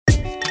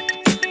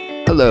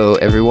Hello,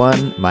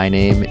 everyone. My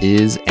name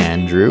is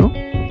Andrew.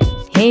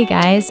 Hey,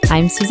 guys.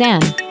 I'm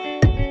Suzanne.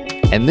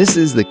 And this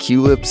is the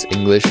Culips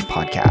English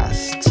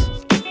Podcast.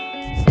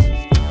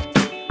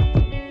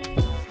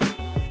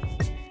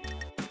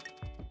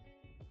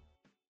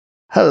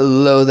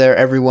 Hello there,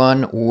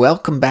 everyone.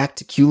 Welcome back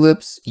to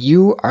Culips.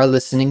 You are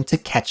listening to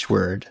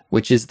Catchword,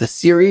 which is the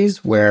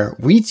series where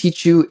we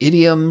teach you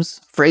idioms,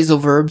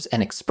 phrasal verbs,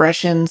 and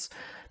expressions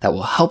that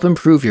will help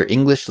improve your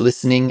English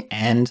listening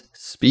and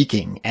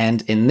speaking.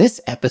 And in this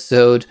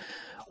episode,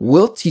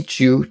 we'll teach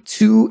you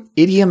two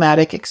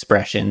idiomatic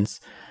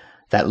expressions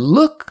that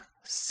look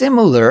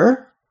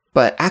similar,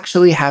 but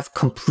actually have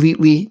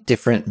completely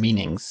different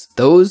meanings.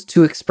 Those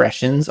two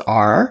expressions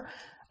are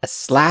a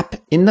slap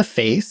in the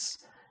face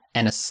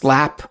and a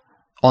slap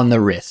on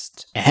the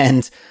wrist.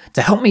 And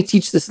to help me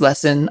teach this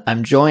lesson,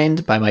 I'm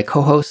joined by my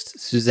co-host,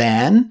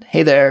 Suzanne.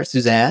 Hey there,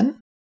 Suzanne.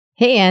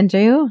 Hey,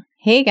 Andrew.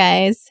 Hey,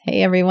 guys.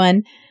 Hey,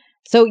 everyone.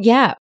 So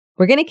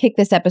we're going to kick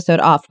this episode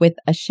off with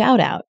a shout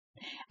out,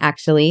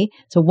 actually.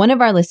 So one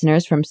of our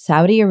listeners from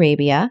Saudi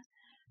Arabia,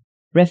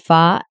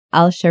 Rifa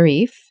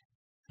Al-Sharif,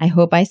 I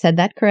hope I said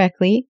that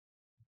correctly.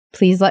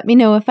 Please let me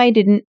know if I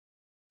didn't.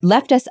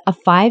 Left us a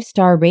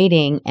 5-star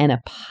rating and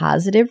a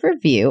positive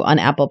review on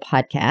Apple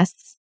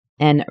Podcasts.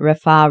 And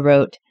Rifa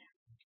wrote,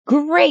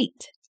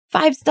 "Great!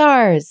 5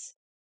 stars!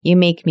 You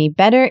make me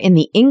better in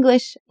the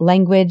English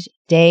language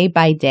day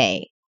by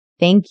day.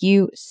 Thank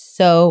you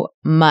so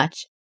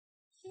much.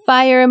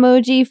 Fire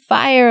emoji,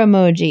 fire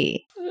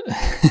emoji."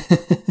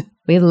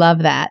 We love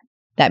that.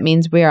 That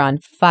means we're on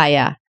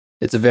fire.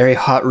 It's a very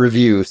hot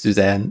review,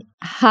 Suzanne.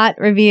 Hot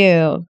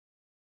review.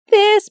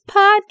 This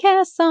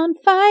podcast's on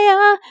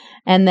fire.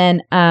 And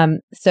then,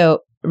 so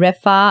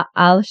Rifa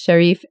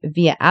Al-Sharif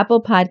via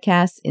Apple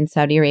Podcasts in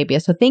Saudi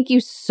Arabia. So thank you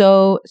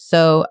so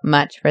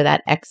much for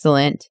that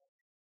excellent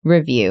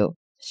review.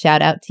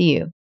 Shout out to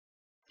you.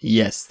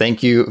 Yes,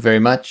 thank you very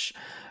much,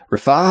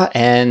 Rifa.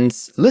 And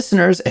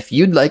listeners, if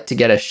you'd like to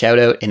get a shout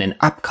out in an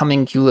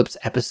upcoming Culips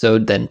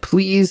episode, then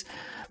please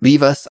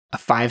leave us a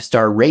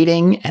 5-star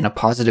rating and a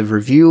positive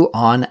review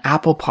on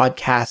Apple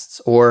Podcasts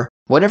or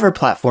whatever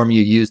platform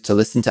you use to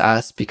listen to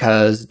us,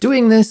 because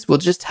doing this will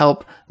just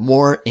help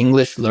more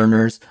English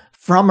learners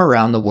from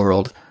around the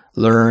world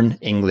learn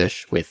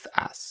English with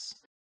us.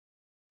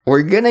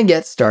 We're going to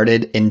get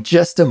started in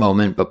just a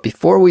moment, but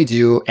before we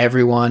do,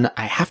 everyone,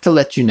 I have to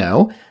let you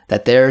know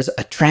that there's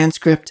a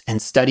transcript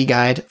and study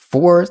guide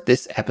for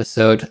this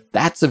episode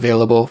that's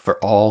available for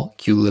all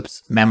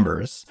Culips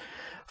members.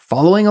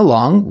 Following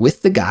along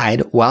with the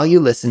guide while you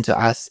listen to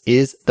us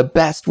is the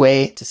best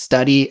way to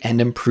study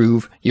and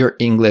improve your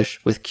English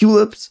with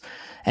Culips,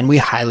 and we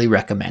highly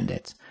recommend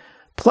it.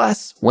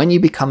 Plus, when you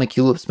become a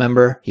Culips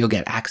member, you'll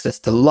get access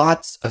to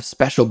lots of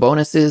special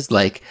bonuses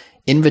like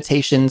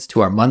invitations to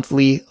our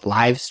monthly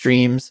live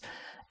streams,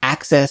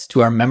 access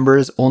to our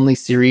members-only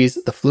series,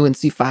 The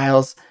Fluency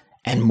Files,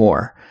 and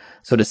more.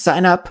 So to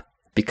sign up,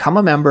 become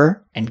a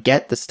member, and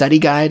get the study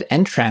guide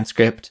and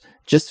transcript,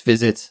 just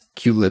visit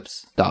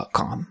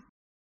culips.com.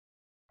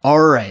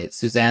 All right,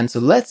 Suzanne, so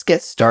let's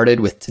get started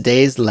with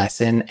today's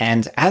lesson.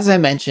 And as I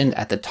mentioned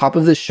at the top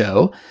of the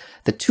show,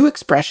 the two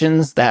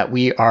expressions that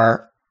we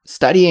are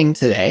studying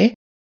today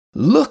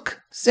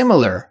look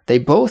similar. They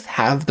both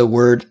have the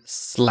word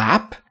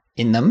slap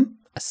in them,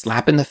 a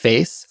slap in the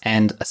face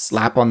and a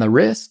slap on the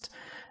wrist.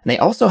 And they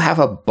also have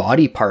a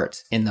body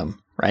part in them,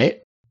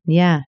 right?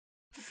 Yeah.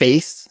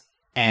 Face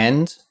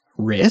and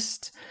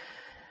wrist.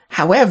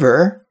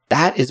 However,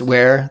 that is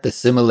where the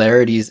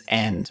similarities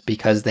end,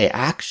 because they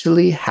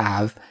actually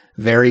have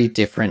very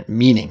different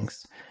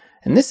meanings.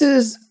 And this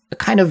is a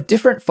kind of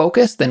different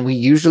focus than we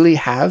usually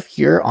have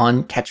here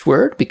on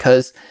Catchword,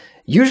 because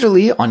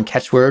usually on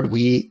Catchword,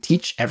 we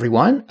teach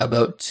everyone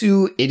about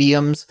two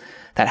idioms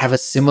that have a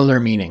similar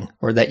meaning,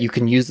 or that you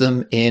can use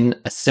them in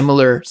a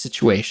similar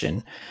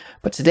situation.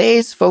 But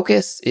today's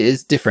focus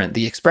is different.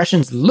 The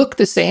expressions look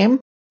the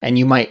same, and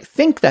you might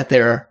think that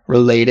they're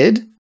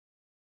related,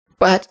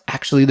 but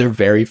actually they're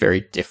very,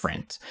 very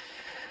different.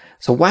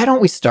 So why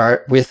don't we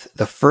start with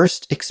the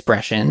first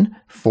expression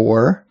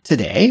for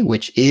today,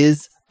 which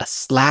is a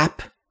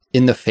slap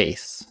in the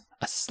face.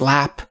 A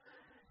slap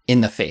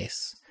in the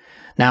face.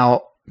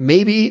 Now,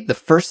 maybe the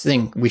first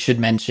thing we should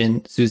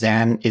mention,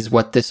 Suzanne, is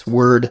what this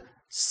word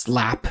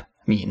slap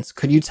means.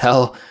 Could you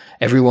tell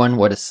everyone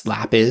what a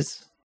slap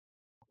is?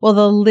 Well,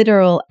 the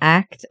literal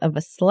act of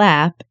a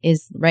slap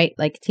is, right,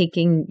 like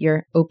taking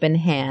your open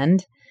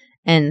hand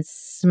and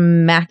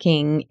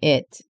smacking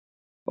it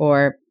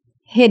or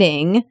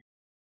hitting.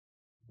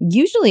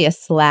 Usually a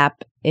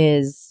slap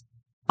is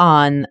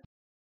on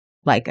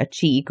like a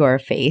cheek or a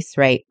face,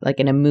 right? Like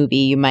in a movie,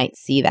 you might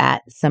see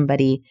that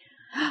somebody,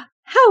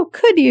 how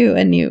could you?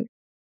 And you,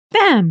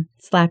 bam,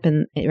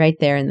 slapping it right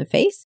there in the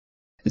face.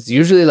 It's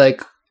usually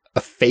like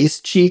a face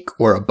cheek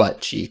or a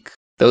butt cheek.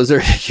 Those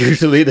are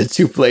usually the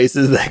two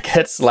places that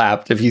get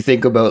slapped. If you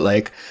think about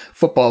like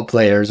football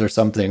players or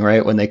something,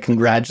 right? When they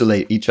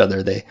congratulate each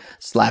other, they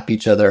slap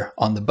each other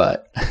on the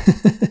butt.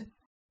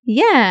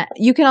 Yeah.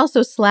 You can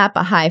also slap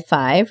a high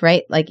five,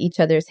 right? Like each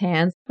other's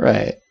hands.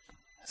 Right.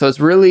 So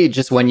it's really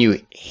just when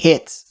you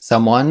hit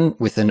someone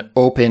with an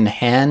open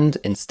hand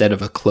instead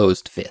of a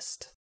closed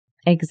fist.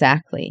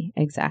 Exactly.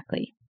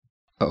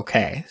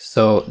 Okay.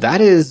 So that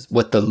is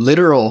what the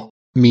literal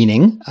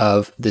meaning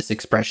of this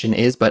expression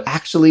is, but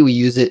actually we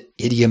use it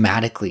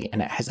idiomatically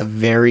and it has a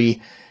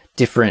very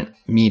different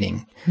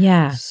meaning.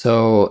 Yeah.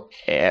 So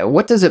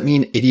what does it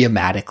mean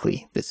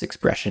idiomatically, this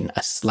expression,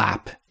 a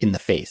slap in the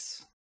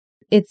face?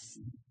 It's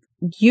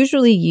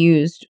usually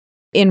used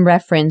in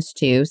reference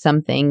to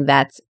something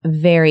that's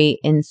very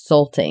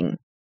insulting,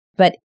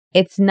 but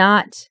it's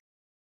not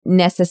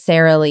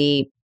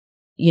necessarily,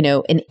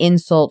 an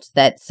insult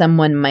that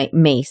someone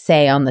may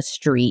say on the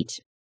street,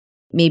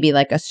 maybe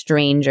like a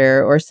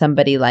stranger or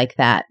somebody like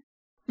that.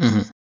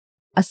 Mm-hmm.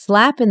 A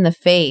slap in the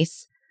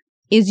face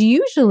is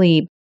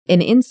usually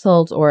an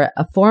insult or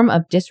a form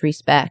of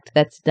disrespect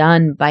that's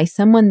done by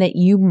someone that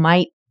you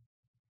might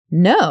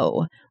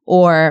know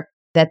or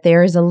that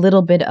there is a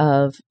little bit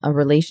of a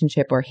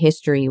relationship or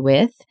history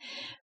with,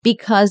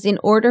 because in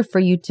order for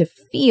you to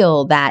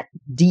feel that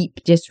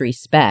deep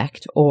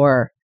disrespect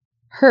or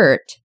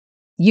hurt,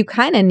 you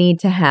kind of need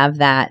to have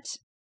that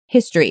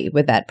history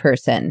with that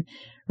person,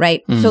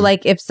 right? So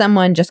like if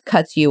someone just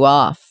cuts you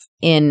off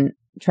in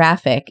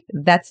traffic,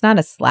 that's not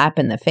a slap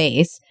in the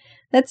face.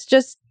 That's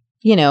just,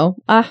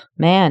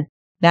 man,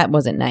 that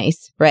wasn't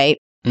nice, right?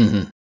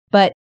 Mm-hmm.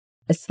 But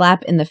a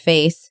slap in the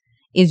face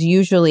is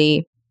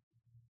usually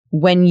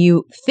when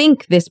you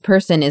think this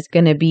person is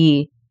going to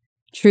be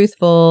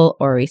truthful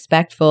or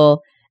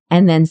respectful,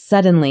 and then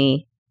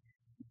suddenly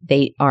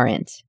they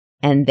aren't,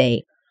 and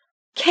they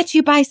catch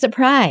you by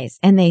surprise,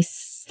 and they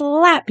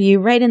slap you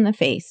right in the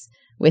face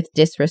with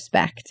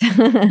disrespect.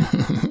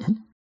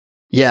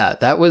 Yeah,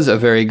 that was a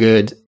very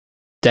good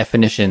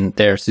definition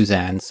there,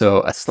 Suzanne.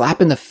 So a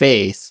slap in the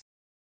face,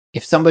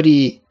 if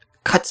somebody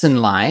cuts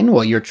in line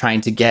while you're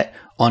trying to get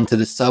onto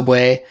the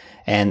subway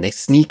and they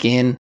sneak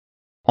in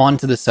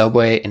onto the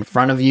subway in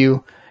front of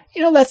you,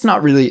 that's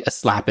not really a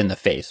slap in the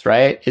face,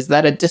 right? Is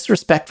that a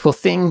disrespectful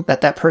thing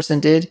that person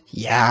did?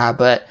 Yeah,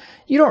 but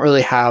you don't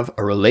really have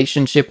a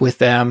relationship with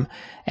them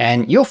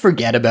and you'll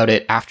forget about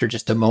it after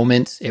just a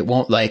moment. It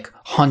won't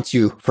haunt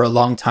you for a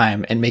long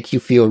time and make you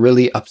feel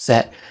really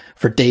upset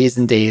for days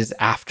and days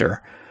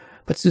after.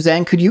 But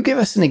Suzanne, could you give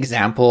us an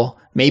example?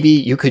 Maybe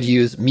you could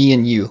use me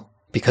and you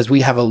because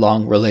we have a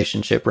long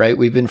relationship, right?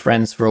 We've been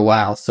friends for a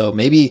while. So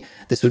maybe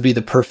this would be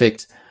the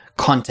perfect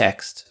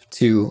context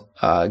to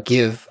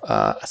give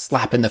a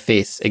slap in the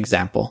face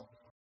example.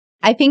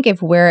 I think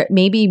if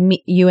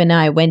you and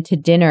I went to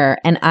dinner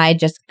and I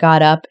just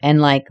got up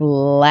and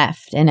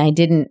left and I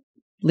didn't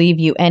leave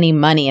you any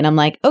money and I'm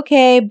like,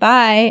 okay,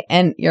 bye.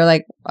 And you're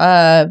like,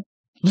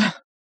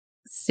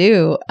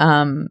 Sue,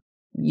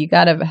 you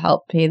got to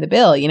help pay the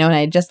bill, and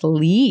I just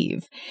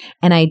leave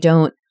and I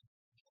don't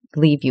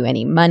leave you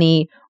any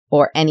money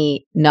or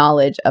any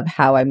knowledge of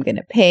how I'm going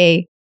to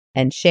pay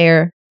and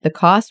share the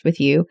cost with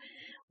you.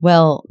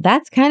 Well,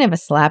 that's kind of a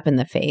slap in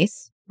the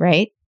face,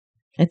 right?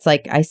 It's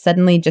like I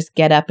suddenly just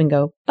get up and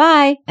go,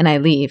 bye, and I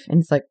leave.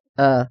 And it's like,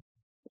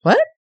 what?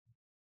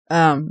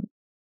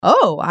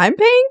 Oh, I'm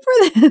paying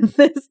for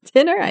this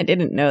dinner? I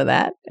didn't know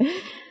that.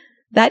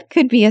 That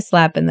could be a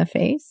slap in the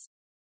face.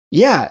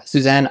 Yeah,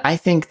 Suzanne, I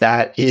think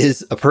that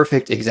is a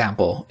perfect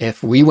example.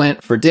 If we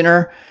went for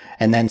dinner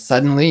and then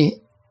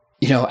suddenly,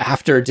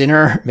 after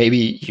dinner,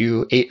 maybe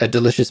you ate a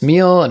delicious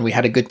meal and we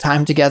had a good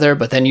time together,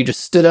 but then you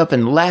just stood up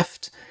and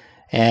left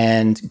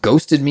and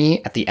ghosted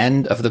me at the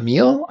end of the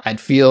meal, I'd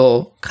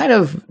feel kind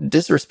of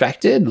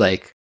disrespected.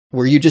 Like,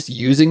 were you just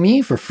using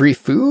me for free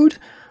food?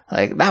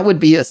 That would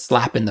be a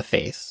slap in the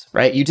face,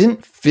 right? You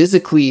didn't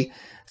physically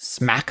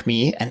smack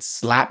me and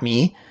slap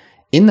me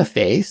in the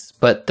face,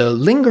 but the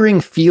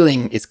lingering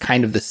feeling is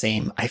kind of the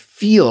same. I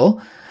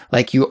feel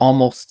like you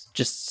almost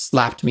just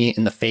slapped me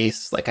in the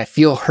face. I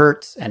feel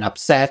hurt and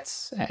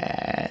upset,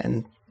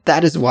 and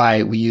that is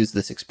why we use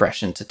this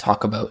expression to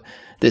talk about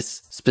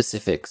this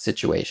specific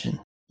situation.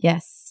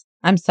 Yes.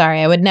 I'm sorry.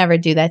 I would never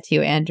do that to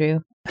you, Andrew.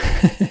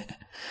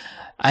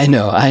 I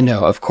know.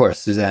 Of course,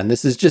 Suzanne.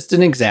 This is just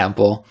an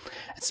example.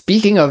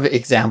 Speaking of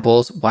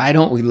examples, why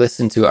don't we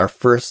listen to our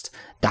first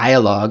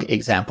dialogue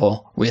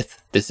example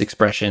with this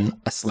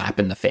expression, a slap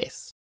in the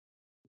face?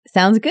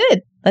 Sounds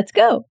good. Let's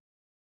go.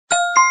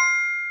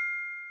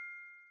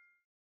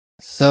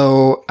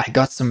 So I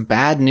got some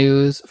bad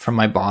news from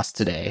my boss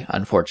today,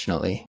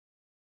 unfortunately.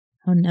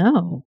 Oh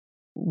no.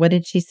 What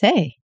did she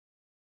say?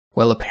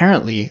 Well,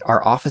 apparently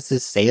our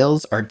office's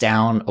sales are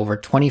down over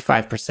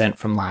 25%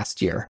 from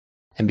last year.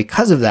 And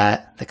because of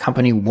that, the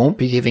company won't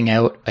be giving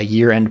out a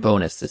year-end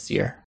bonus this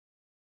year.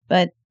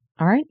 But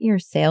aren't your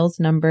sales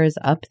numbers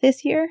up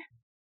this year?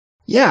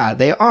 Yeah,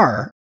 they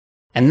are.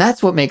 And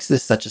that's what makes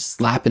this such a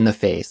slap in the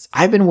face.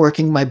 I've been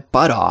working my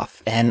butt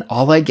off, and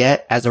all I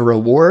get as a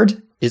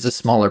reward is a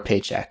smaller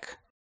paycheck.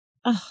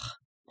 Ugh,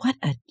 what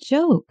a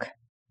joke.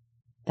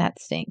 That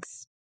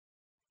stinks.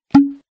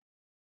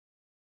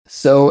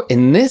 So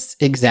in this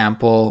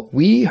example,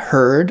 we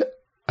heard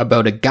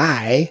about a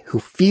guy who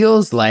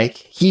feels like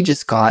he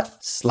just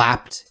got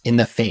slapped in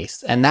the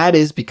face. And that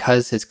is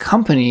because his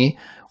company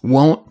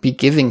won't be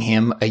giving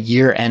him a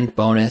year-end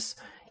bonus,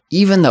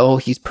 even though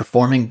he's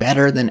performing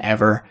better than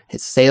ever.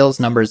 His sales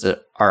numbers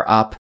are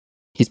up.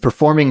 He's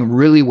performing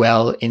really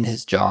well in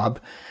his job.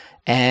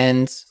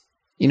 And,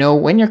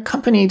 when your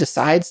company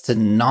decides to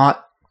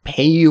not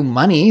pay you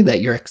money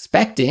that you're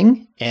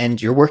expecting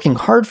and you're working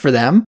hard for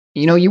them,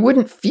 you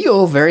wouldn't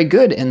feel very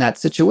good in that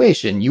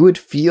situation. You would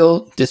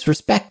feel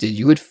disrespected.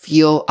 You would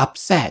feel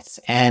upset.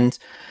 And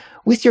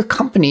with your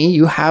company,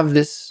 you have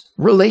this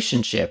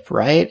relationship,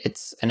 right?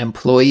 It's an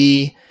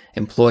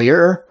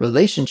employee-employer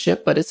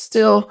relationship, but it's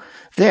still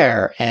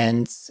there.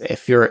 And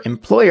if your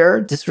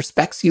employer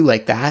disrespects you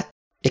like that,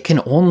 it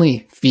can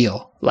only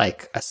feel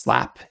like a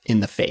slap in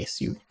the face.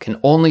 You can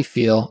only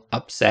feel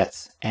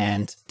upset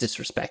and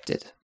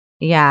disrespected.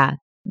 Yeah,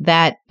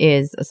 that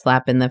is a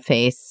slap in the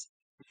face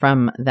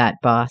from that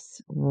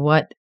boss.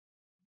 What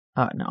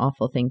an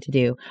awful thing to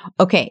do.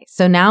 Okay,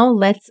 so now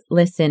let's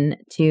listen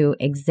to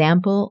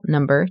example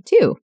number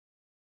 2.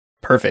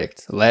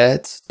 Perfect.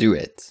 Let's do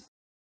it.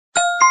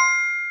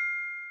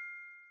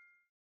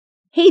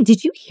 Hey,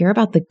 did you hear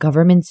about the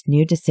government's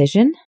new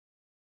decision?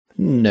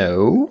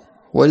 No.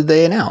 What did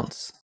they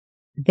announce?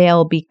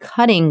 They'll be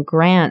cutting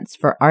grants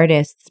for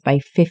artists by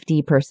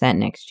 50%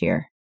 next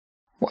year.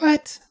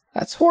 What?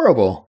 That's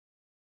horrible.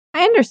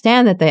 I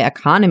understand that the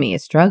economy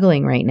is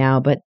struggling right now,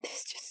 but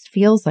this just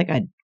feels like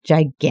a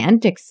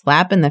gigantic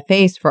slap in the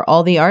face for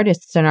all the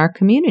artists in our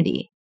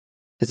community.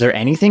 Is there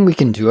anything we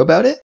can do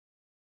about it?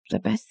 The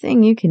best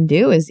thing you can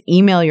do is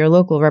email your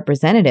local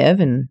representative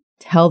and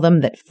tell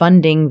them that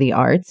funding the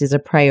arts is a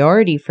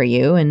priority for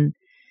you and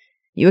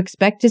you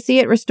expect to see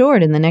it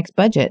restored in the next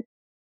budget.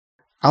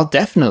 I'll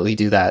definitely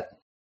do that.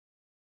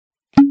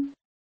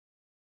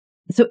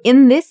 So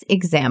in this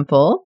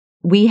example,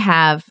 we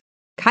have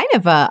kind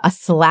of a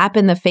slap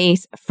in the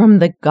face from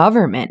the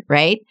government,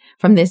 right?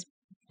 From this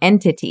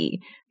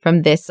entity,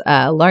 from this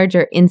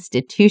larger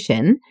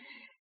institution.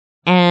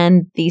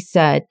 And these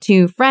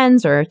two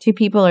friends or two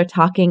people are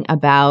talking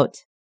about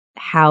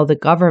how the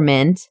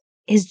government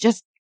is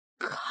just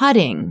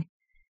cutting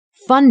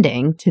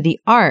funding to the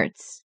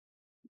arts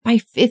by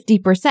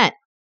 50%.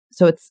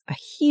 So it's a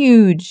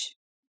huge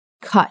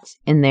cut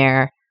in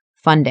their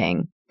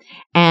funding.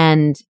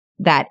 And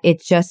that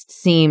it just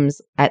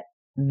seems at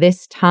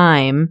this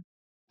time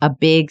a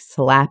big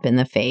slap in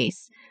the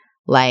face.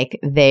 Like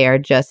they are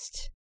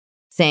just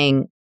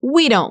saying,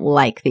 we don't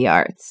like the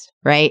arts,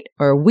 right?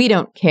 Or we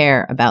don't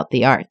care about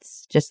the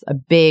arts. Just a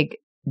big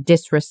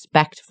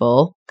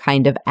disrespectful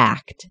kind of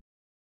act.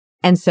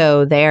 And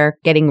so they're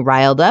getting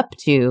riled up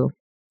to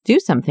do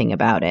something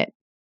about it.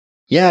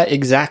 Yeah,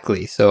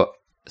 exactly. So,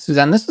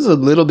 Suzanne, this is a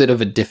little bit of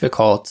a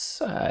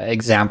difficult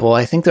example.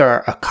 I think there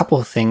are a couple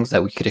of things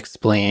that we could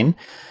explain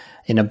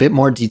in a bit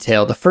more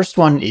detail. The first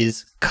one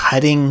is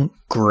cutting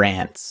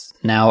grants.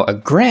 Now, a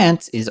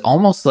grant is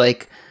almost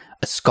like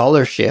a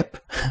scholarship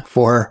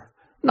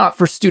not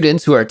for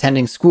students who are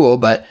attending school,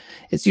 but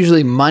it's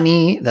usually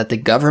money that the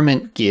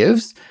government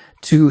gives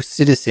to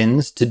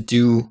citizens to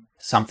do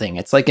something.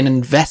 It's like an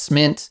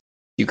investment.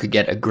 You could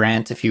get a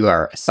grant if you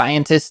are a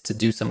scientist to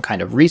do some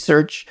kind of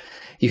research.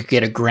 You could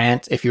get a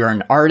grant if you're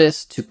an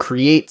artist to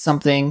create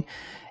something.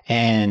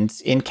 And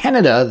in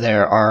Canada,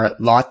 there are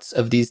lots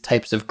of these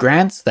types of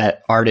grants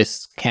that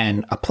artists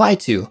can apply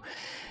to.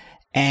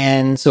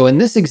 And so in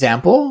this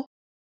example,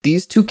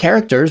 these two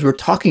characters were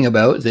talking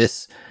about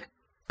this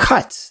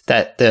cut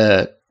that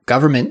the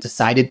government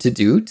decided to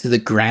do to the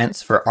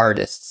grants for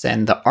artists.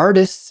 And the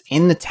artists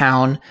in the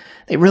town,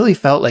 they really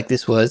felt like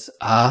this was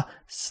a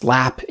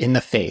slap in the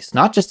face.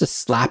 Not just a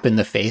slap in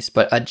the face,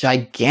 but a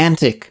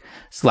gigantic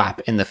slap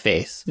in the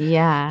face.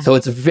 Yeah. So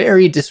it's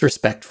very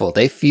disrespectful.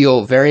 They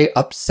feel very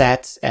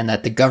upset and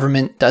that the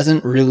government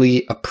doesn't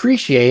really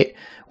appreciate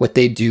what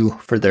they do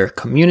for their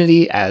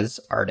community as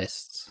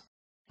artists.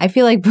 I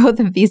feel like both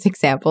of these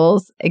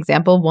examples,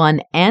 example 1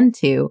 and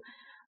 2,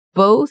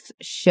 both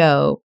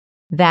show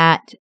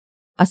that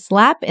a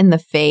slap in the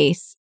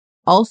face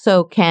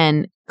also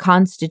can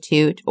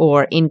constitute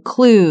or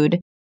include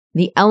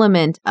the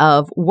element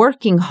of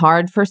working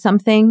hard for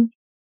something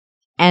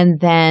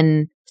and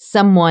then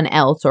someone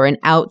else or an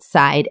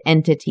outside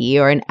entity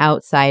or an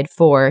outside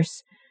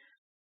force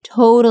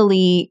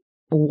totally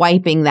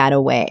wiping that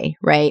away,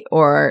 right?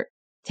 Or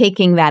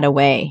taking that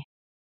away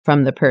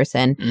from the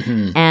person.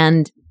 Mm-hmm.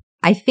 And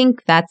I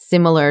think that's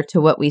similar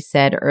to what we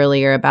said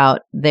earlier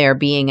about there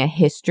being a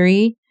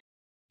history,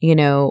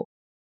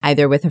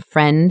 either with a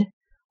friend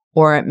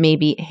or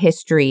maybe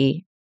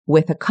history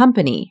with a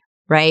company,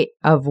 right?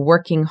 Of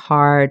working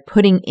hard,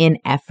 putting in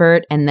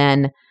effort, and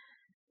then,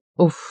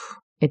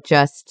 it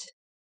just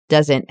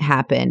doesn't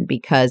happen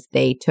because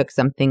they took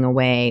something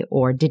away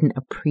or didn't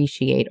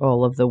appreciate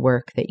all of the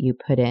work that you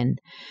put in.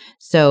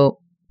 So,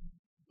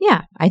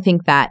 yeah, I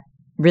think that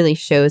really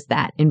shows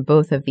that in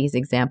both of these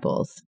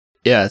examples.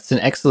 Yeah, it's an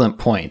excellent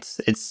point.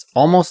 It's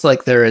almost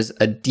like there is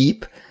a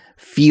deep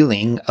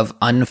feeling of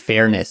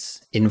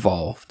unfairness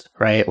involved,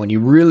 right? When you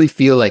really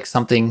feel like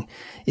something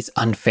is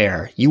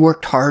unfair. You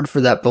worked hard for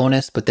that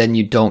bonus, but then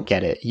you don't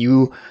get it.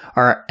 You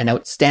are an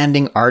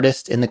outstanding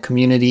artist in the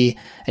community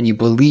and you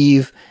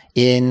believe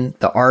in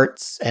the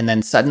arts, and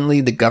then suddenly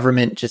the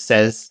government just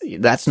says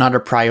that's not a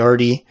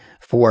priority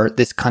for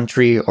this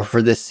country or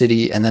for this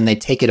city, and then they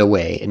take it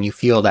away and you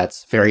feel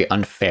that's very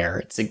unfair.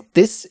 It's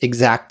this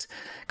exact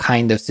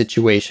kind of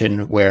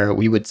situation where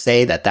we would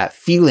say that that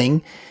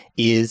feeling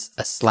is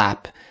a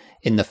slap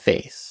in the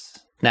face.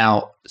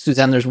 Now,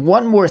 Suzanne, there's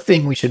one more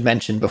thing we should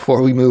mention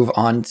before we move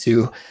on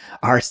to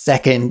our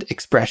second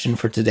expression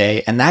for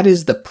today, and that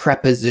is the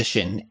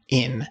preposition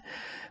in.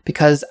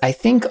 Because I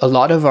think a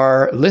lot of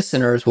our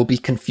listeners will be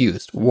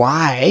confused.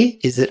 Why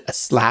is it a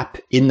slap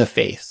in the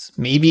face?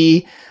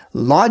 Maybe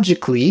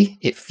logically,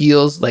 it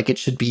feels like it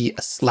should be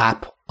a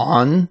slap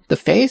on the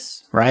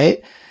face,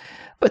 right?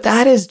 But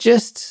that is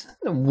just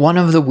one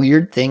of the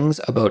weird things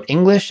about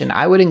English. And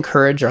I would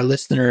encourage our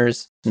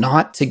listeners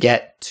not to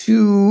get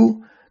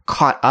too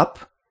caught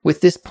up with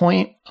this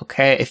point,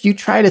 okay? If you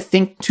try to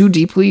think too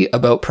deeply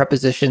about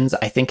prepositions,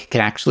 I think it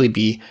can actually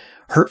be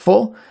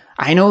hurtful.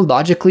 I know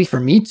logically for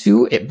me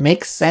too, it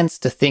makes sense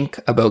to think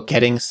about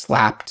getting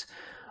slapped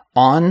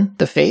on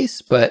the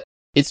face, but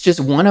it's just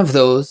one of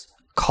those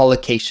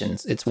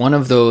collocations. It's one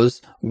of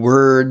those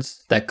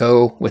words that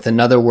go with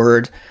another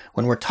word.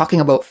 When we're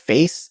talking about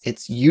face,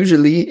 it's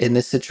usually in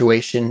this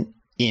situation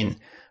in.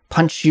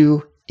 Punch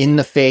you in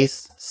the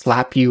face,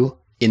 slap you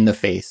in the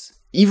face.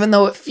 Even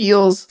though it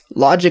feels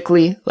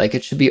logically like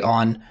it should be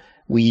on,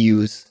 we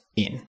use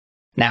in.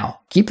 Now,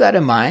 keep that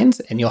in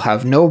mind and you'll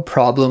have no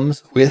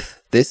problems with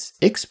this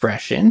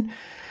expression.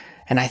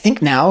 And I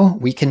think now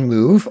we can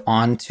move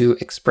on to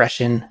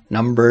expression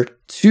number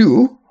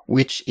 2,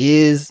 which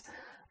is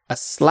a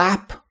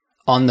slap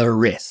on the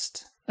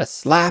wrist. A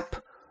slap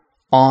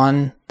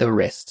on the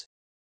wrist.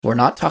 We're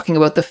not talking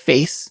about the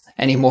face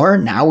anymore.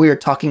 Now we are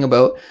talking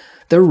about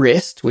the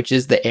wrist, which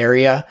is the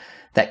area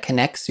that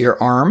connects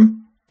your arm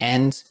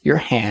and your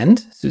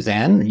hand,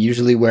 Suzanne,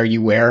 usually where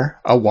you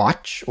wear a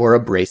watch or a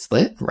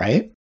bracelet,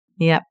 right?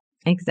 Yep,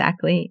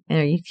 exactly.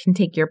 Or you can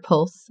take your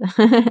pulse.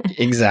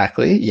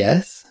 Exactly,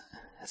 yes.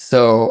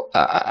 So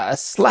a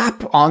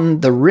slap on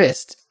the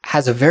wrist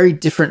has a very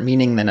different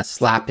meaning than a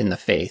slap in the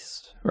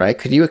face, right?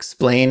 Could you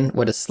explain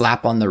what a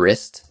slap on the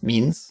wrist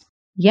means?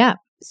 Yeah.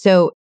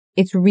 So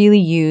it's really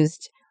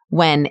used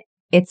when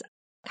it's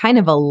kind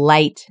of a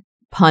light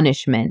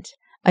punishment,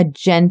 a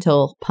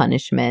gentle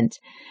punishment,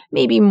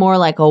 maybe more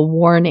like a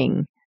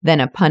warning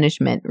than a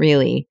punishment,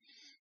 really.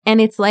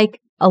 And it's like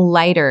a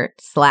lighter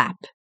slap.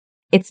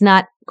 It's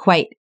not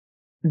quite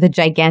the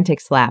gigantic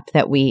slap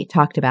that we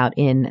talked about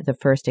in the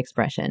first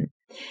expression.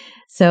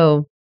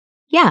 So,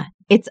 yeah,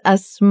 it's a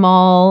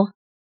small,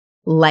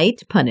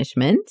 light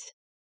punishment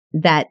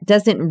that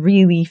doesn't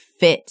really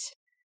fit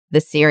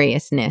the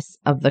seriousness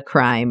of the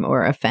crime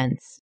or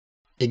offense.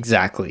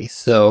 Exactly.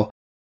 So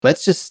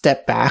let's just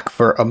step back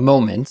for a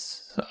moment.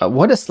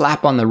 What a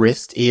slap on the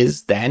wrist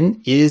is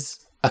then is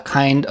a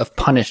kind of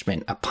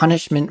punishment, a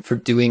punishment for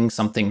doing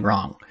something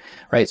wrong,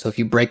 right? So if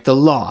you break the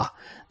law,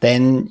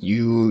 then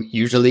you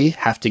usually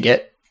have to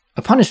get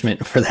a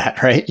punishment for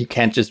that, right? You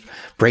can't just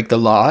break the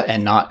law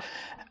and not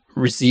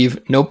receive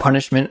no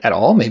punishment at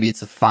all. Maybe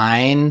it's a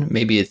fine,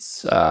 maybe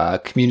it's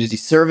community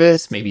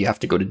service, maybe you have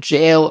to go to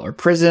jail or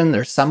prison.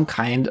 There's some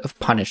kind of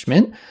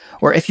punishment.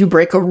 Or if you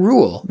break a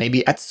rule,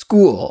 maybe at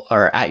school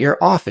or at your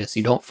office,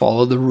 you don't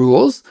follow the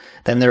rules,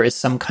 then there is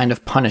some kind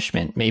of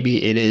punishment.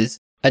 Maybe it is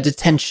a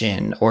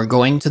detention or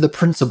going to the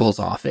principal's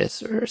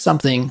office or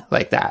something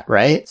like that,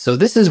 right? So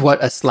this is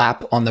what a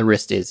slap on the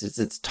wrist is.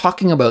 It's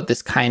talking about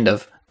this kind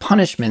of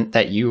punishment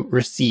that you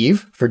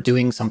receive for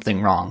doing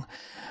something wrong.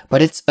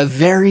 But it's a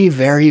very,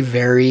 very,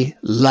 very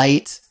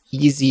light,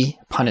 easy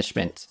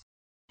punishment.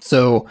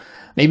 So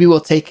maybe we'll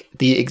take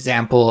the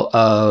example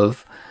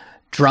of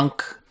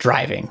drunk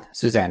driving,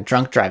 Suzanne,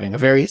 drunk driving, a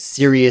very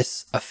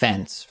serious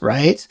offense,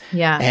 right?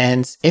 Yeah.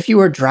 And if you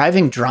were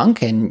driving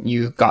drunk and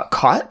you got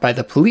caught by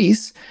the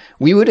police,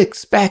 we would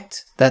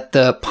expect that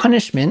the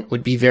punishment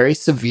would be very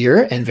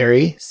severe and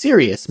very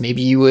serious.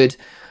 Maybe you would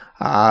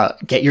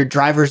get your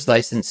driver's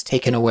license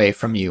taken away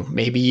from you.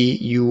 Maybe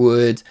you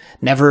would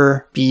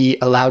never be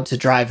allowed to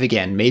drive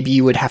again. Maybe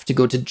you would have to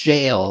go to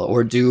jail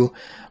or do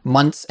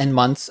months and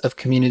months of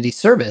community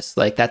service.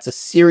 Like that's a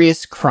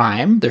serious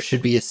crime. There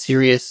should be a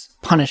serious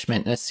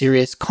punishment and a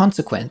serious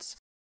consequence.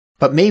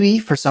 But maybe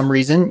for some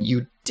reason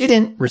you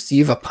didn't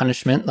receive a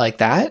punishment like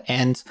that,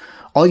 and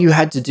all you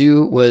had to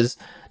do was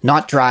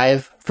not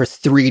drive for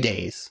 3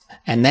 days,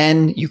 and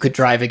then you could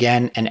drive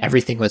again and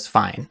everything was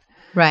fine.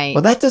 Right.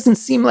 Well, that doesn't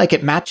seem like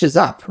it matches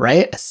up,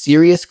 right? A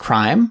serious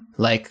crime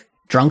like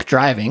drunk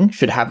driving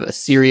should have a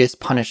serious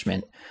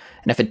punishment.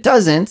 And if it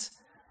doesn't,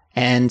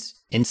 and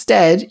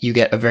instead you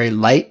get a very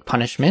light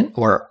punishment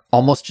or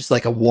almost just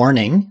like a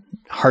warning,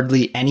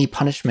 hardly any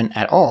punishment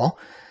at all,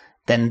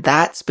 then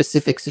that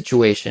specific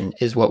situation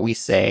is what we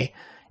say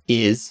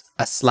is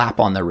a slap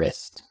on the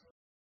wrist.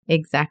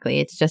 Exactly.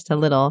 It's just a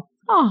little,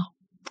 oh,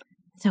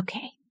 it's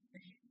okay.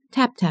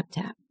 Tap, tap,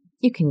 tap.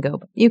 You can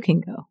go. You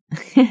can go.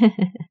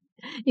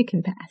 You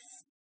can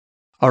pass.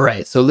 All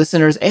right. So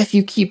listeners, if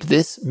you keep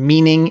this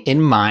meaning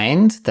in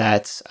mind,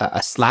 that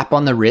a slap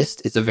on the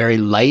wrist is a very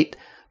light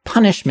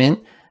punishment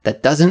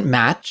that doesn't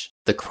match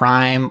the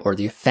crime or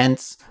the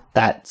offense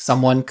that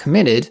someone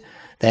committed,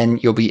 then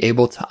you'll be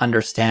able to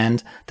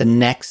understand the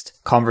next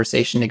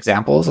conversation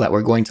examples that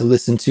we're going to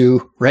listen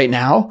to right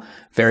now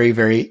very,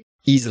 very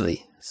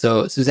easily.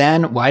 So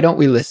Suzanne, why don't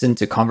we listen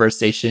to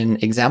conversation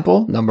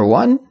example number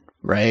 1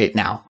 right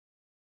now?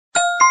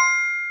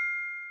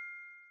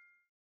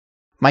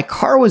 My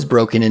car was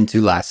broken into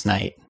last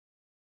night.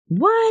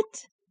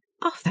 What?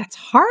 Oh, that's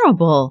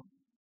horrible.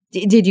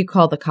 Did you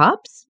call the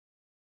cops?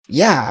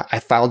 Yeah, I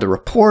filed a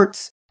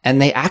report and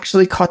they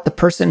actually caught the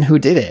person who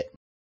did it.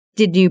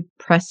 Did you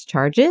press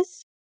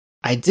charges?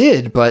 I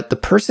did, but the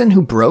person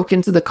who broke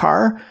into the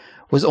car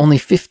was only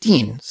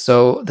 15,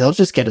 so they'll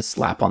just get a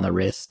slap on the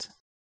wrist.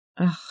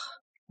 Ugh.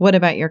 What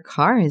about your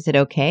car? Is it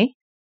okay?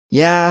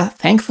 Yeah,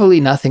 thankfully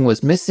nothing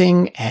was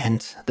missing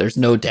and there's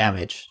no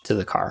damage to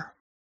the car.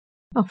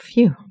 Oh,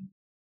 phew.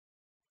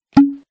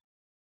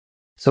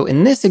 So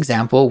in this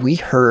example, we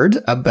heard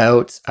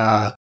about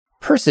a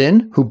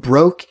person who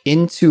broke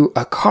into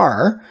a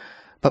car,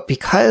 but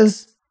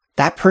because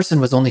that person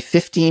was only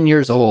 15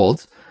 years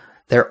old,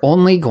 they're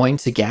only going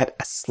to get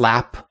a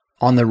slap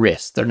on the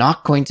wrist. They're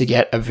not going to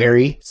get a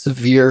very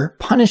severe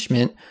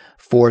punishment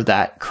for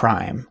that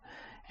crime.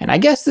 And I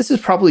guess this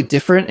is probably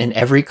different in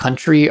every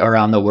country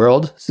around the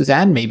world.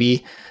 Suzanne,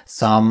 maybe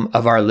some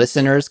of our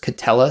listeners could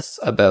tell us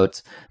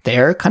about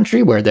their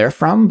country, where they're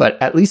from,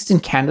 but at least in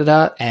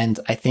Canada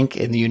and I think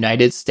in the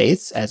United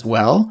States as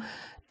well,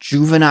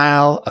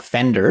 juvenile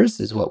offenders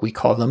is what we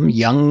call them,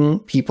 young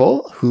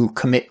people who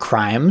commit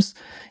crimes,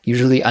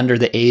 usually under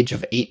the age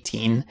of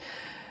 18.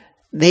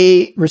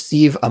 They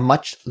receive a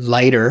much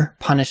lighter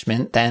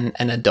punishment than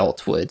an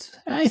adult would.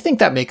 I think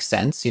that makes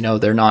sense. You know,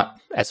 they're not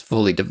as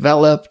fully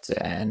developed,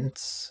 and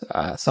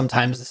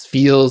sometimes this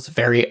feels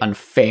very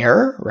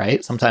unfair,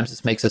 right? Sometimes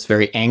this makes us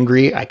very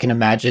angry. I can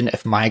imagine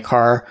if my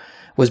car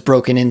was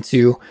broken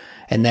into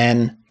and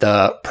then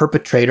the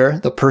perpetrator,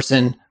 the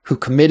person who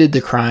committed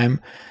the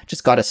crime,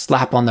 just got a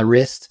slap on the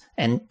wrist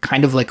and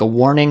kind of like a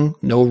warning,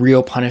 no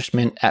real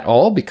punishment at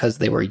all because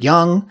they were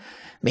young.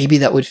 Maybe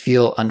that would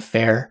feel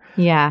unfair.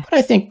 Yeah. But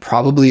I think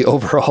probably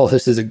overall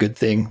this is a good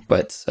thing.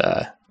 But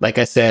like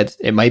I said,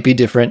 it might be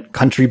different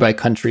country by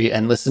country.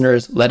 And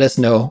listeners, let us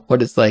know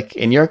what it's like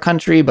in your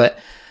country. But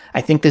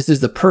I think this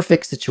is the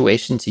perfect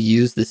situation to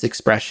use this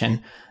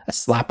expression, a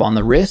slap on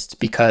the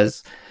wrist,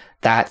 because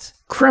that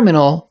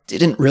criminal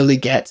didn't really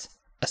get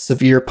a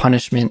severe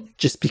punishment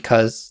just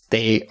because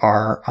they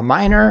are a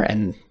minor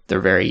and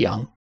they're very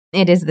young.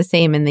 It is the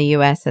same in the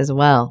US as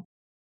well.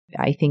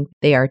 I think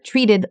they are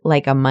treated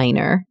like a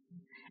minor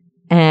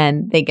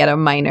and they get a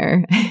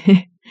minor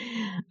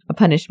a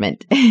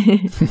punishment.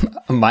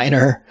 A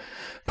minor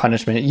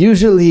punishment.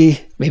 Usually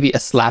maybe a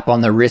slap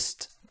on the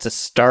wrist to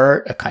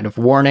start, a kind of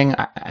warning.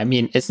 I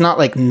mean, it's not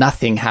like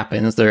nothing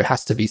happens. There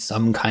has to be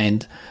some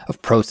kind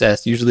of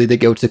process. Usually they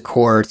go to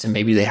court and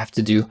maybe they have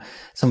to do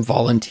some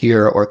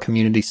volunteer or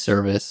community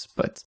service.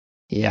 But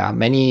yeah,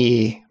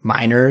 many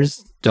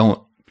minors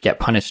don't get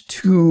punished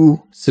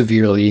too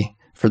severely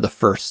for the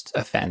first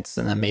offense.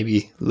 And then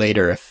maybe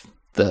later, if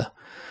the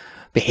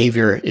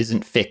behavior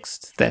isn't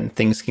fixed, then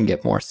things can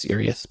get more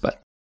serious. But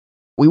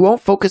we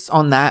won't focus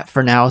on that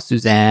for now,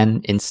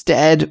 Suzanne.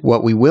 Instead,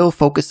 what we will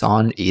focus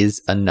on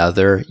is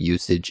another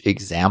usage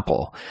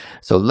example.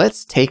 So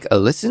let's take a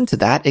listen to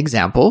that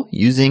example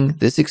using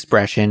this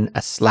expression,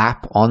 a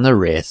slap on the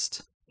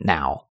wrist,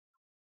 now.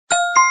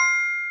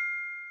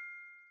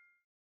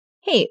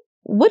 Hey,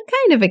 what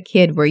kind of a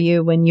kid were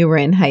you when you were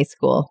in high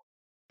school?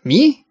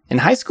 Me? In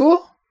high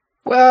school?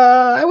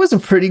 Well, I was a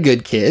pretty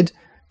good kid.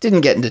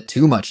 Didn't get into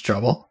too much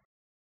trouble.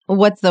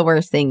 What's the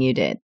worst thing you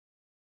did?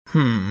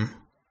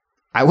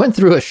 I went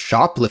through a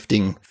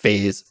shoplifting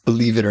phase,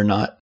 believe it or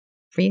not.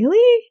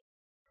 Really?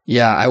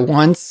 Yeah, I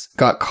once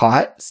got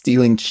caught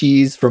stealing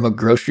cheese from a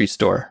grocery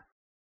store.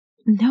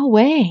 No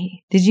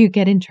way. Did you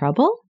get in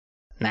trouble?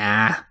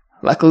 Nah,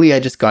 luckily I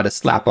just got a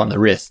slap on the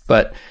wrist,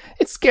 but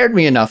it scared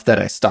me enough that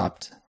I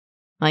stopped.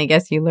 I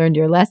guess you learned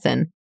your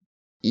lesson.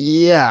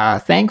 Yeah,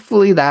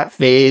 thankfully that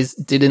phase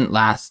didn't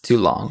last too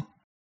long.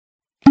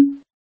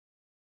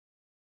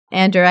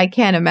 Andrew, I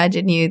can't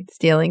imagine you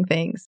stealing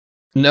things.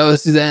 No,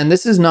 Suzanne,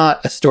 this is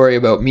not a story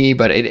about me,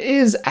 but it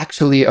is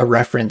actually a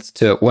reference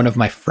to one of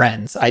my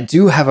friends. I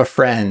do have a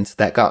friend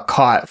that got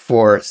caught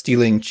for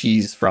stealing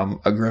cheese from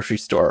a grocery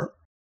store.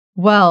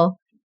 Well,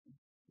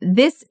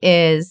 this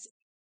is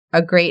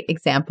a great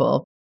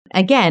example.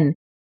 Again,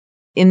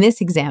 in this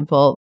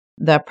example,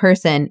 the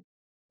person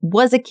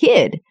was a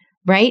kid,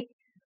 right?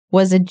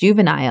 Was a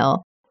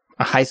juvenile.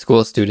 A high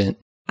school student.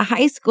 A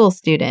high school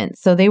student.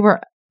 So they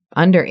were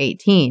under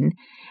 18.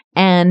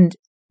 And,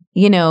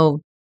 you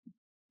know,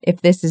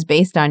 if this is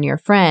based on your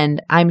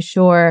friend, I'm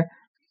sure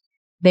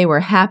they were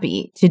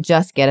happy to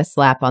just get a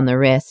slap on the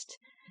wrist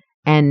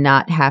and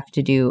not have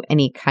to do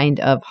any kind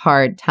of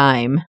hard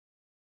time.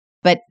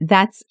 But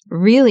that's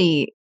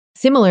really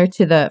similar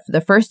to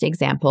the first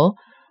example,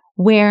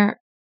 where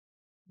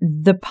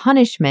the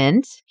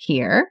punishment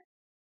here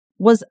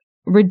was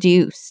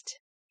reduced.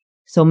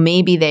 So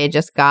maybe they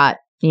just got,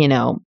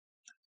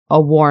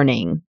 a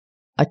warning,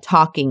 a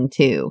talking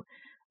to,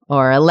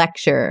 or a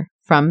lecture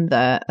from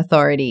the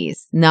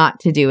authorities not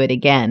to do it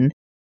again,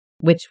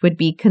 which would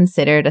be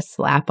considered a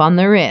slap on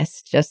the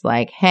wrist, just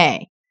like,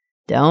 hey,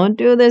 don't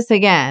do this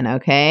again,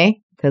 okay?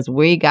 Because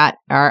we got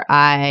our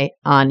eye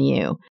on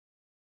you.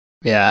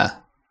 Yeah.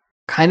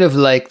 Kind of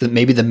like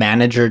maybe the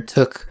manager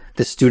took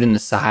the student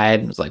aside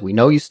and was like, we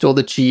know you stole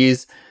the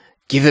cheese,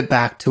 give it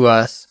back to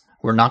us.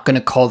 We're not going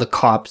to call the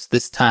cops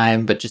this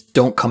time, but just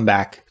don't come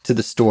back to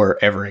the store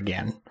ever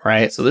again,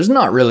 right? So there's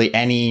not really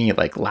any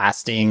like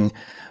lasting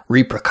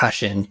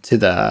repercussion to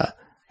the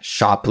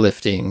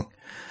shoplifting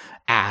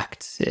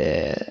act.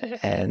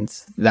 And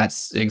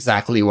that's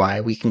exactly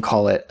why we can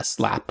call it a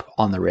slap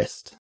on the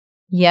wrist.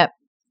 Yep,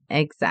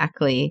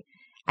 exactly.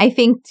 I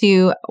think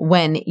too,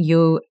 when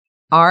you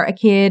are a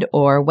kid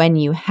or when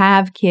you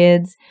have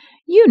kids,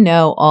 you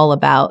know all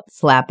about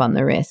slap on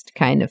the wrist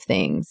kind of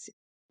things.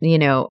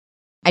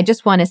 I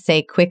just want to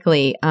say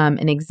quickly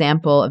an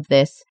example of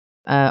this,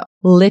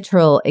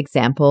 literal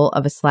example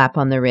of a slap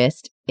on the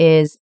wrist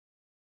is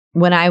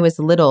when I was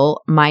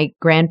little, my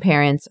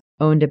grandparents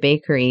owned a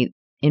bakery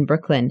in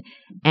Brooklyn,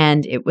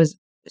 and it was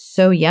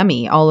so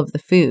yummy, all of the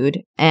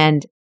food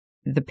and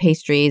the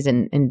pastries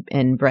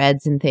and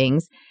breads and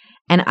things.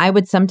 And I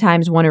would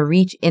sometimes want to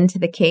reach into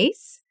the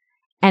case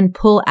and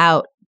pull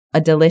out a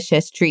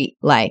delicious treat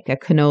like a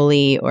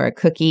cannoli or a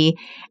cookie.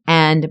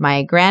 And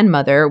my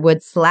grandmother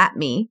would slap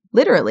me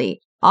literally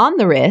on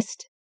the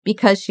wrist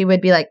because she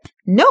would be like,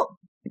 no,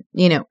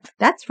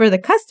 that's for the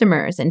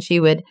customers. And she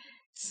would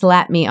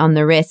slap me on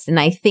the wrist. And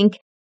I think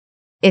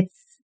it's,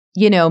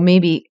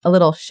 maybe a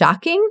little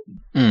shocking,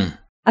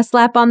 a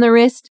slap on the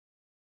wrist,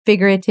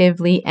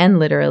 figuratively and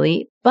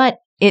literally, but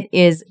it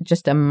is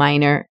just a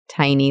minor,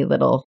 tiny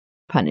little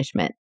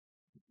punishment.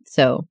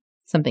 So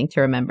something to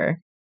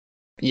remember.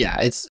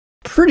 Yeah, it's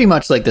pretty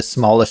much like the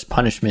smallest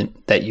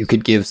punishment that you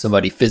could give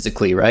somebody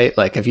physically, right?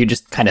 Like if you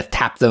just kind of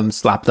tap them,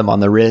 slap them on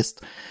the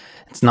wrist,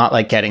 it's not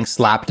like getting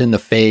slapped in the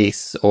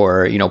face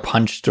or,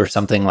 punched or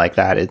something like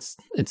that.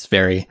 It's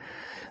very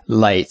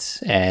light.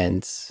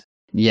 And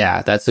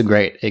yeah, that's a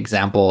great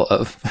example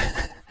of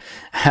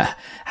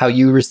how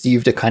you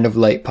received a kind of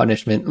light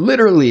punishment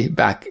literally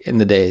back in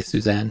the day,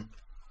 Suzanne.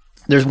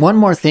 There's one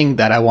more thing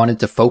that I wanted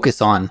to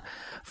focus on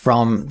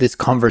from this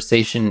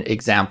conversation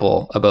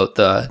example about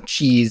the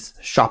cheese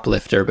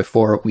shoplifter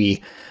before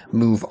we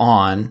move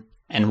on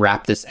and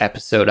wrap this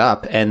episode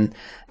up. And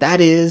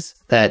that is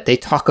that they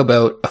talk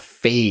about a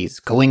phase,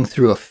 going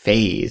through a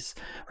phase,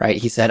 right?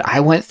 He said,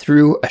 I went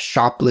through a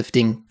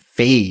shoplifting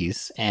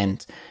phase.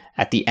 And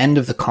at the end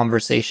of the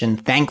conversation,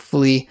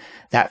 thankfully,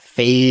 that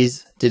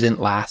phase didn't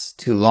last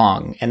too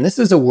long. And this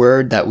is a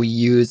word that we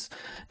use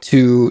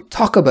to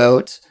talk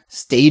about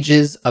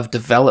stages of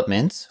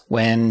development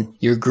when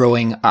you're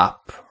growing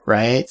up,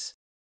 right?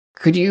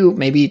 Could you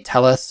maybe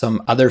tell us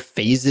some other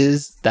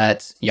phases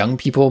that young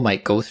people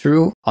might go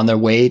through on their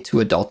way to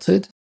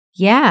adulthood?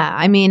 Yeah,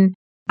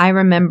 I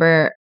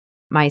remember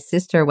my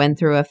sister went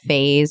through a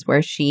phase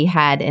where she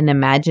had an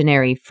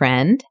imaginary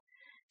friend.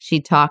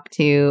 She talked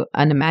to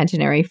an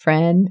imaginary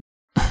friend.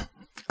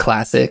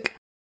 Classic.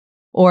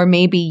 Or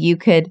maybe you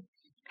could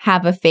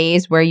have a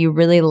phase where you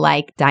really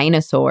like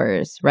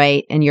dinosaurs,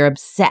 right? And you're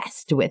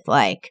obsessed with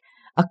like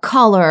a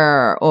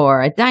color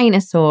or a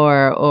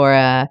dinosaur or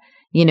a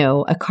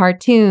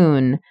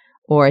cartoon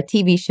or a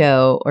TV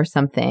show or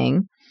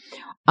something.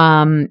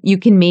 You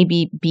can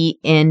maybe be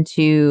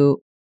into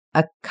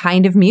a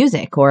kind of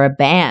music or a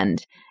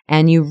band,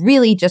 and you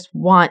really just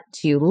want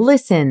to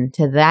listen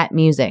to that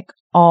music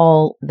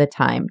all the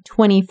time,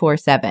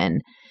 24/7.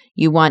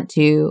 You want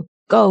to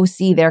go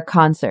see their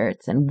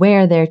concerts and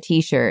wear their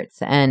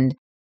t-shirts. And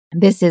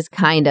this is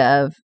kind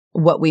of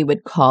what we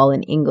would call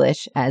in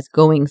English as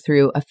going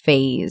through a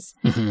phase,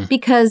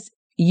 because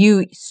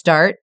you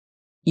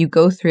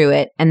go through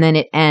it and then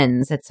it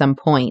ends at some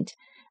point.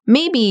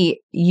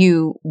 Maybe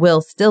you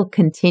will still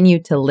continue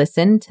to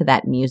listen to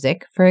that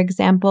music, for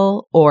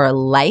example, or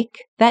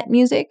like that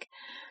music,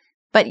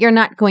 but you're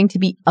not going to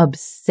be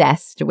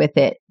obsessed with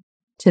it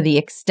to the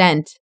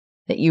extent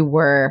that you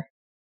were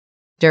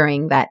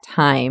during that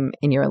time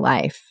in your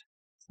life,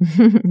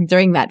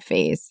 during that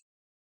phase.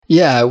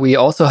 Yeah, we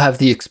also have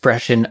the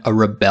expression a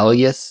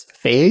rebellious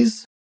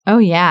phase. Oh,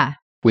 yeah.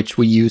 Which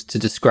we use to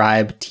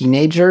describe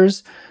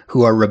teenagers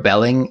who are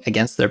rebelling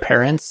against their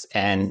parents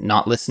and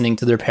not listening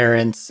to their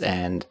parents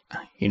and,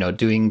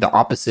 doing the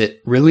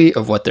opposite really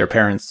of what their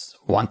parents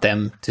want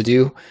them to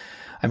do.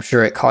 I'm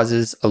sure it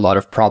causes a lot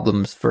of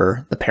problems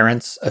for the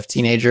parents of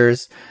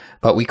teenagers,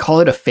 but we call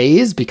it a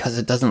phase because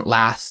it doesn't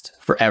last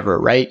forever,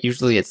 right?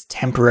 Usually it's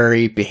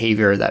temporary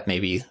behavior that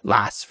maybe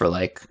lasts for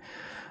like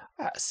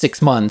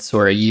 6 months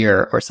or a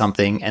year or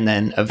something. And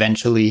then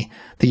eventually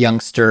the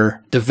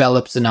youngster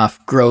develops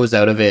enough, grows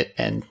out of it,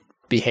 and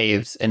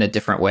behaves in a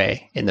different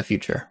way in the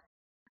future.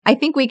 I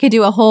think we could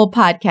do a whole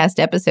podcast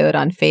episode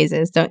on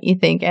phases, don't you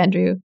think,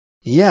 Andrew?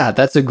 Yeah,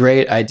 that's a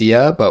great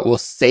idea, but we'll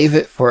save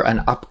it for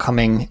an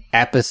upcoming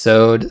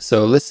episode.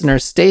 So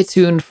listeners, stay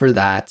tuned for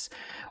that.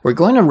 We're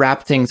going to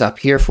wrap things up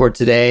here for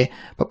today,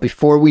 but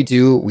before we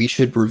do, we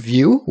should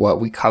review what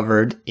we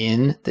covered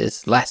in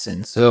this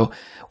lesson. So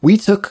we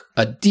took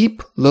a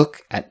deep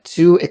look at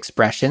two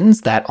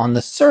expressions that on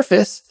the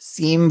surface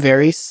seem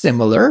very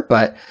similar,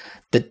 but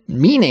the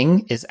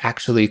meaning is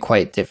actually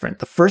quite different.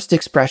 The first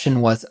expression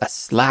was a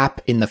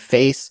slap in the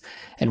face,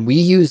 and we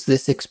use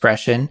this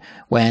expression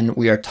when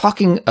we are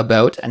talking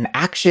about an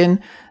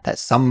action that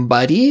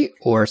somebody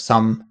or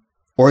some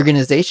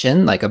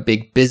organization, like a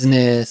big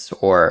business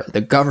or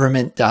the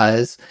government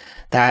does,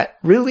 that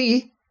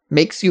really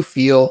makes you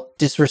feel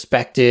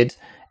disrespected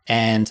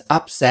and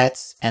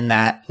upset, and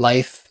that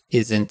life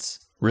isn't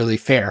really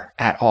fair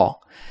at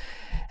all.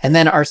 And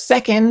then our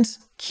second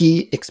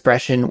key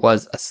expression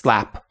was a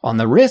slap on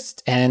the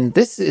wrist. And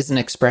this is an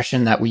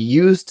expression that we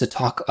use to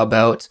talk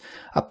about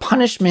a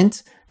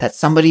punishment that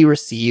somebody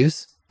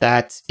receives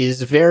that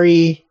is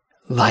very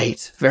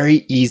light,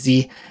 very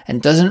easy,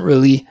 and doesn't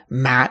really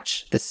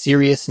match the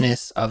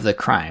seriousness of the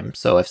crime.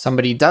 So if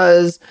somebody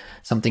does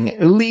something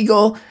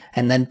illegal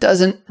and then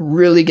doesn't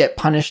really get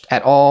punished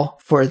at all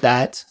for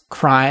that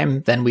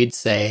crime, then we'd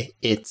say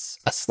it's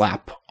a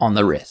slap on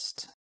the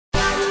wrist.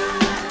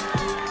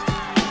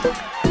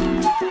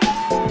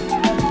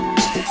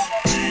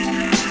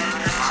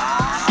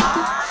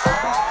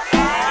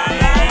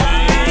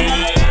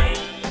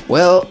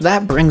 Well,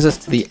 that brings us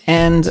to the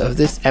end of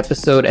this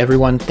episode,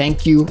 everyone.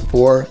 Thank you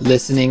for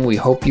listening. We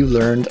hope you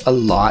learned a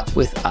lot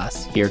with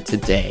us here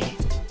today.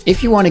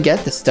 If you want to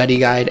get the study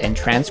guide and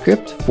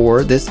transcript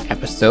for this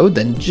episode,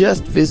 then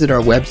just visit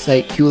our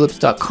website,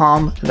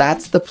 culips.com.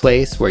 That's the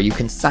place where you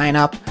can sign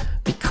up,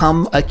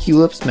 become a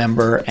Culips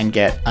member, and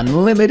get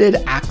unlimited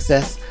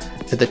access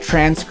to the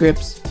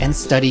transcripts and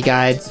study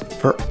guides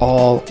for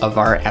all of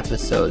our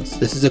episodes.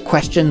 This is a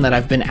question that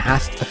I've been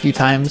asked a few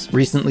times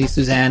recently,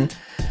 Suzanne.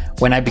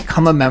 When I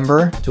become a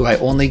member, do I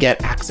only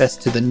get access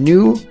to the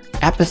new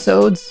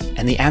episodes?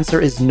 And the answer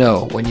is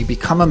no. When you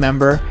become a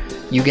member,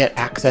 you get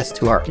access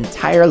to our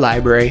entire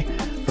library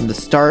from the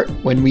start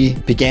when we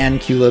began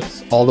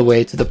Culips all the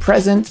way to the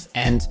present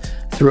and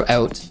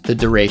throughout the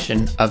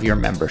duration of your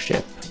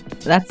membership.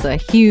 That's a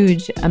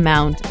huge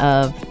amount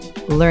of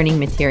learning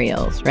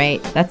materials, right?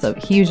 That's a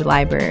huge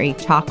library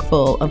chock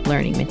full of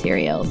learning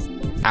materials.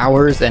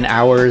 Hours and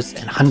hours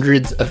and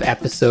hundreds of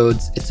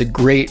episodes. It's a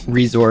great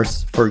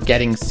resource for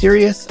getting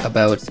serious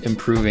about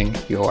improving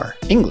your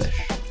English.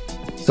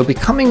 So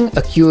becoming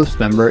a Culips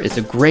member is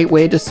a great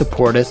way to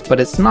support us, but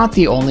it's not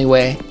the only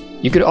way.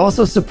 You could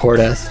also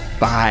support us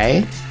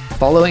by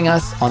following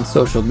us on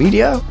social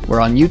media. We're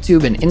on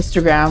YouTube and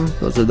Instagram.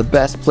 Those are the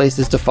best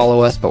places to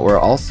follow us, but we're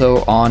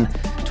also on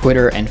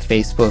Twitter and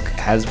Facebook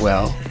as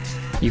well.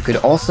 You could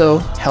also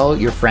tell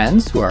your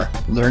friends who are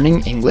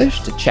learning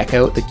English to check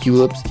out the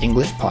Culips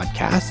English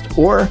podcast,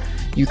 or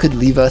you could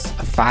leave us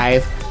a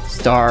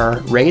 5-star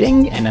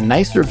rating and a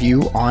nice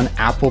review on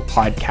Apple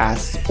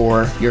Podcasts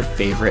or your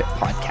favorite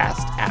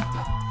podcast app.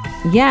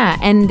 Yeah,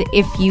 and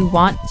if you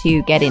want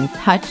to get in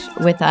touch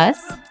with us,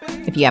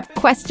 if you have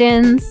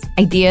questions,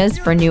 ideas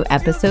for new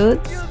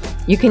episodes,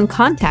 you can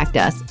contact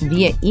us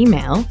via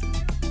email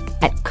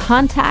at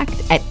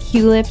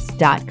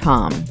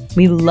contact@culips.com.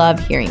 We love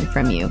hearing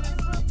from you.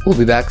 We'll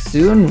be back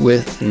soon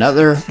with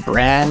another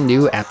brand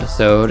new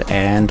episode,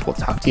 and we'll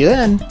talk to you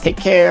then. Take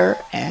care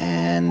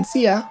and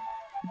see ya.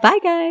 Bye,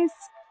 guys.